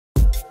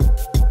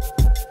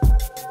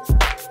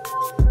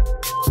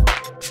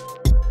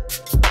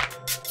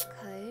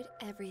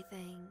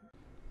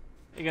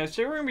Hey guys,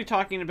 so we're going to be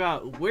talking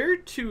about where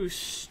to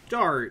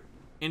start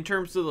in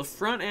terms of the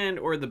front end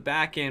or the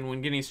back end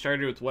when getting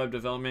started with web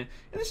development.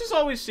 And this has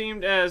always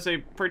seemed as a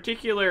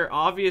particular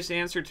obvious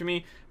answer to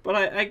me, but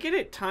I get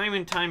it time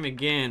and time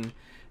again,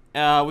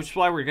 which is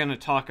why we're going to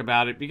talk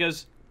about it,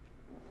 because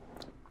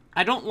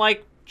I don't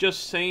like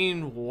just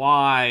saying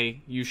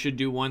why you should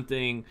do one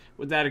thing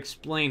without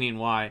explaining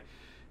why.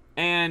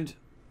 And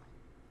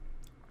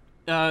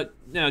no,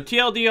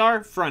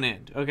 TLDR, front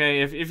end.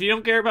 Okay, if you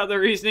don't care about the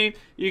reasoning,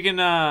 you can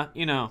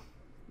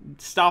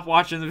stop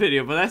watching the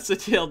video. But that's the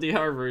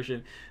TLDR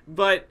version.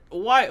 But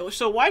why?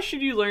 So why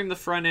should you learn the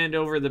front end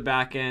over the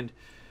back end?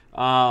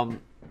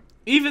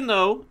 Even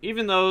though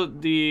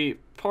the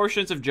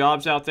portions of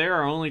jobs out there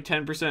are only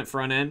 10%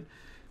 front end,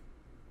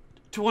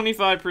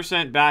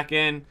 25% back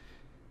end,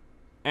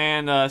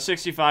 and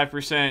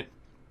 65%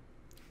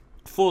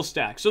 full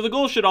stack. So the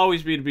goal should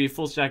always be to be a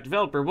full stack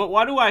developer. But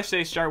why do I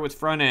say start with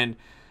front end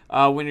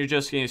when you're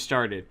just getting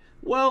started?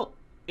 Well,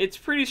 it's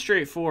pretty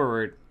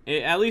straightforward,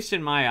 at least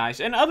in my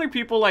eyes. And other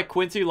people like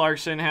Quincy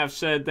Larson have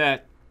said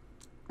that,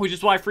 which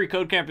is why Free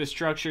Code Camp is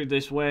structured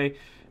this way,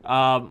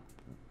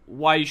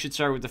 why you should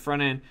start with the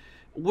front end.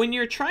 When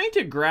you're trying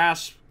to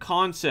grasp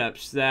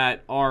concepts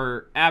that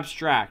are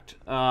abstract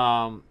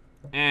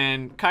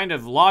and kind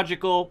of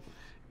logical,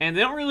 and they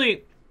don't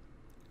really...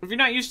 If you're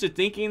not used to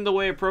thinking the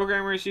way a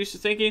programmer is used to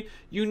thinking,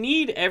 you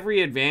need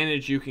every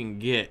advantage you can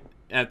get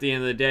at the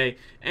end of the day.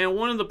 And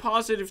one of the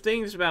positive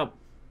things about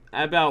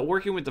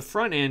working with the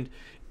front end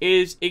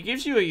is it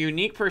gives you a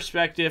unique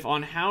perspective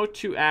on how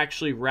to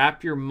actually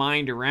wrap your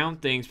mind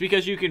around things,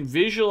 because you can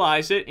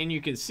visualize it and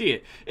you can see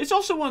it. It's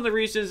also one of the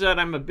reasons that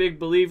I'm a big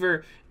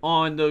believer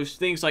on those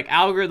things like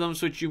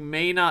algorithms, which you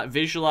may not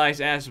visualize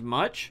as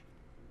much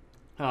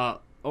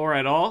or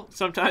at all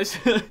sometimes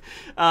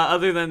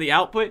other than the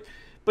output.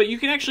 But you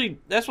can actually,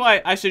 that's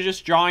why I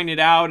suggest drawing it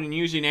out and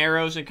using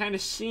arrows and kind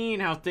of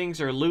seeing how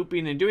things are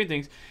looping and doing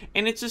things.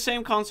 And it's the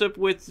same concept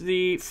with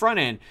the front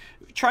end.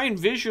 Try and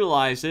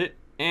visualize it,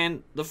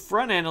 and the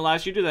front end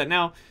allows you to do that.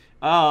 Now,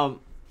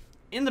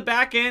 in the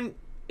back end,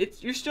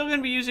 you're still going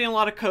to be using a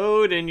lot of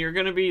code, and you're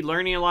going to be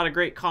learning a lot of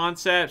great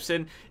concepts.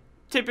 And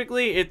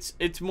typically,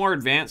 it's more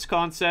advanced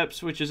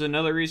concepts, which is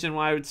another reason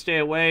why I would stay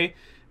away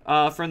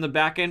from the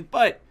back end.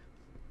 But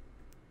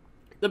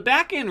the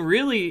back end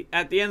really,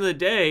 at the end of the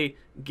day,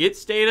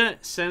 gets data,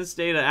 sends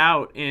data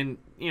out, and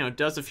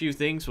does a few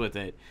things with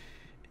it.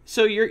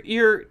 So you're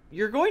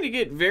going to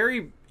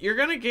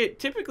get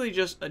typically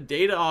just a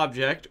data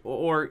object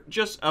or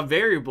just a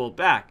variable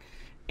back,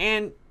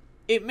 and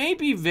it may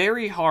be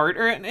very hard,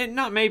 or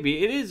not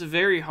maybe, it is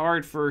very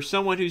hard for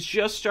someone who's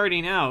just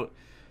starting out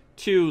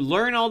to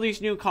learn all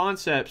these new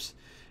concepts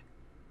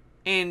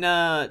and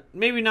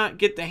maybe not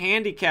get the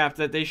handicap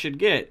that they should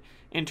get.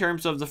 In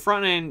terms of the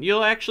front end,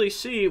 you'll actually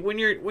see when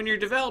you're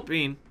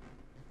developing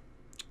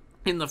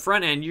in the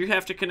front end, you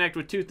have to connect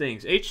with two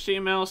things: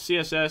 HTML,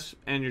 CSS,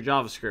 and your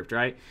JavaScript,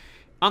 right?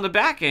 On the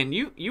back end,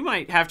 you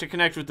might have to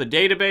connect with the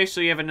database,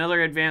 so you have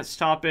another advanced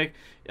topic.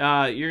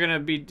 You're gonna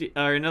be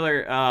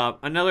another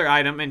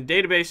item, and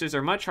databases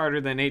are much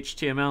harder than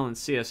HTML and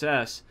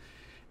CSS.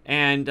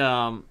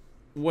 And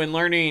when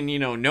learning,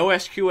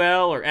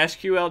 NoSQL or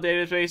SQL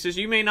databases,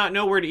 you may not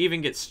know where to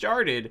even get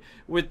started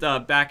with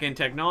back-end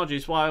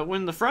technologies. While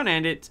when the front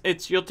end,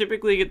 you'll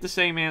typically get the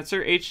same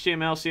answer: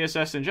 HTML,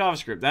 CSS, and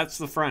JavaScript. That's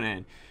the front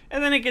end,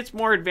 and then it gets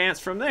more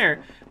advanced from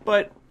there.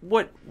 But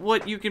what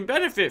you can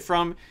benefit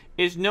from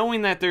is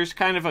knowing that there's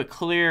kind of a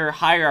clear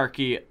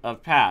hierarchy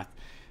of path.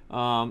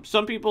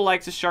 Some people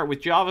like to start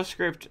with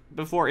JavaScript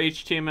before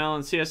HTML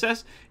and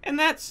CSS, and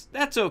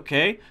that's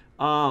okay.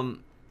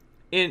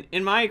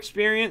 In my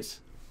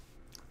experience,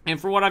 and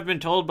for what I've been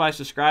told by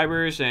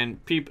subscribers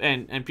and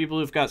people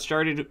who've got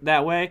started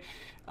that way,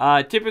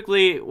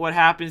 typically what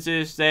happens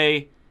is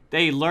they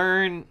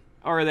learn,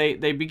 or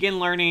they begin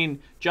learning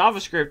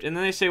JavaScript, and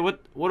then they say,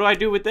 what do I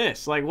do with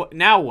this? Like,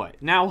 now what?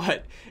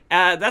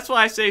 That's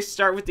why I say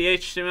start with the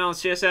HTML and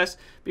CSS,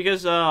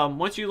 because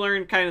once you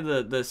learn kind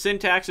of the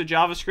syntax of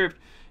JavaScript,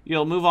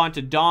 you'll move on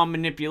to DOM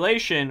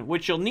manipulation,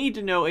 which you'll need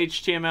to know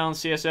HTML and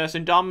CSS.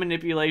 And DOM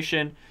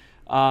manipulation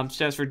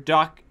stands for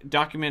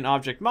Document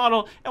Object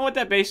Model, and what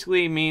that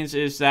basically means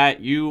is that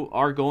you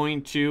are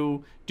going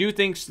to do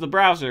things to the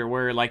browser,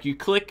 where like you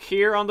click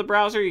here on the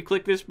browser, you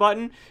click this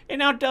button, it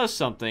now does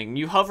something.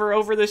 You hover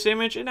over this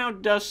image, it now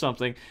does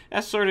something.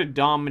 That's sort of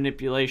DOM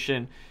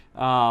manipulation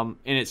in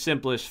its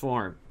simplest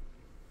form.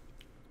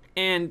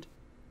 And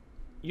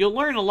you'll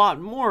learn a lot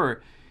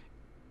more.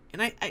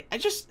 And I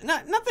just,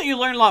 not that you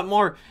learn a lot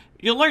more,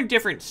 you'll learn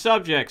different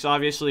subjects,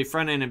 obviously,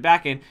 front end and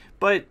back end,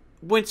 but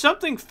when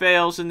something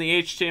fails in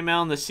the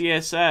HTML and the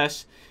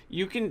CSS,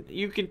 you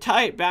can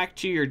tie it back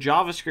to your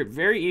JavaScript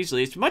very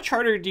easily. It's much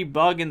harder to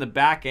debug in the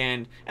back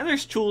end, and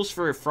there's tools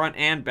for front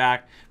and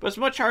back, but it's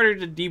much harder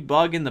to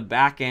debug in the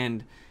back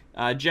end,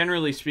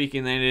 generally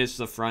speaking, than it is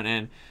the front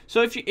end.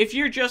 So if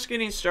you're just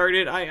getting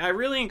started, I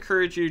really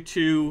encourage you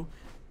to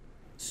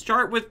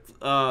start with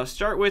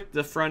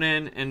the front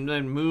end and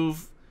then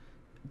move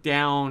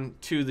down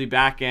to the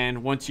back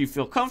end once you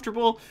feel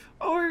comfortable,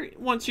 or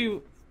once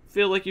you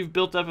feel like you've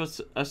built up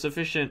a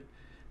sufficient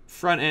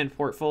front end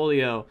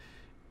portfolio.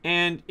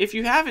 And if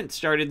you haven't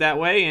started that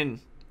way and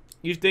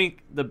you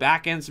think the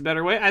back end's a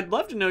better way, I'd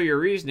love to know your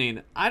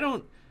reasoning. I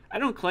don't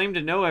claim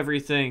to know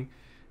everything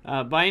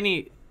by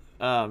any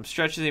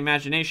stretch of the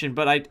imagination,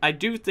 but I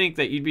do think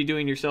that you'd be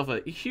doing yourself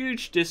a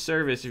huge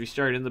disservice if you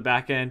started in the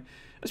back end,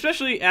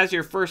 especially as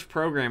your first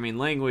programming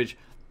language,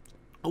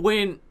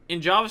 when in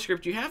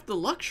JavaScript you have the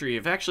luxury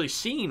of actually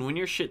seeing when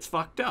your shit's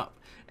fucked up.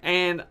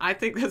 And I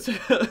think that's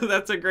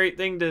that's a great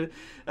thing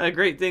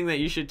that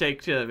you should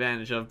take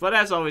advantage of. But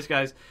as always,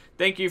 guys,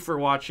 thank you for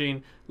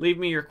watching. Leave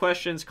me your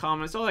questions,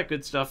 comments, all that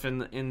good stuff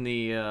in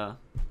the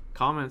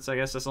comments. I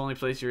guess that's the only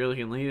place you really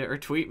can leave it, or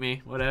tweet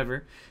me,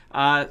 whatever.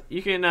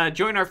 You can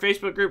join our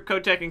Facebook group,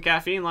 Code Tech and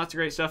Caffeine. Lots of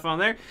great stuff on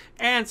there,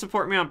 and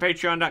support me on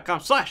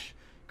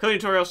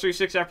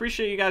patreon.com/CodingTutorials36. I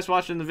appreciate you guys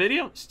watching the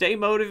video. Stay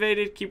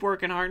motivated, keep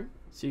working hard.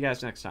 See you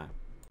guys next time.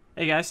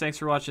 Hey guys, thanks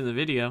for watching the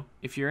video.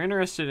 If you're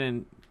interested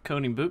in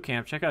coding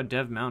bootcamp, check out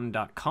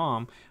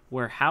devmountain.com,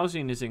 where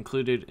housing is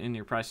included in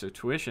your price of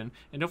tuition.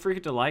 And don't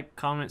forget to like,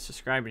 comment,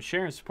 subscribe, and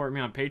share, and support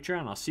me on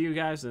Patreon. I'll see you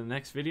guys in the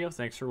next video.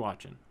 Thanks for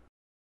watching.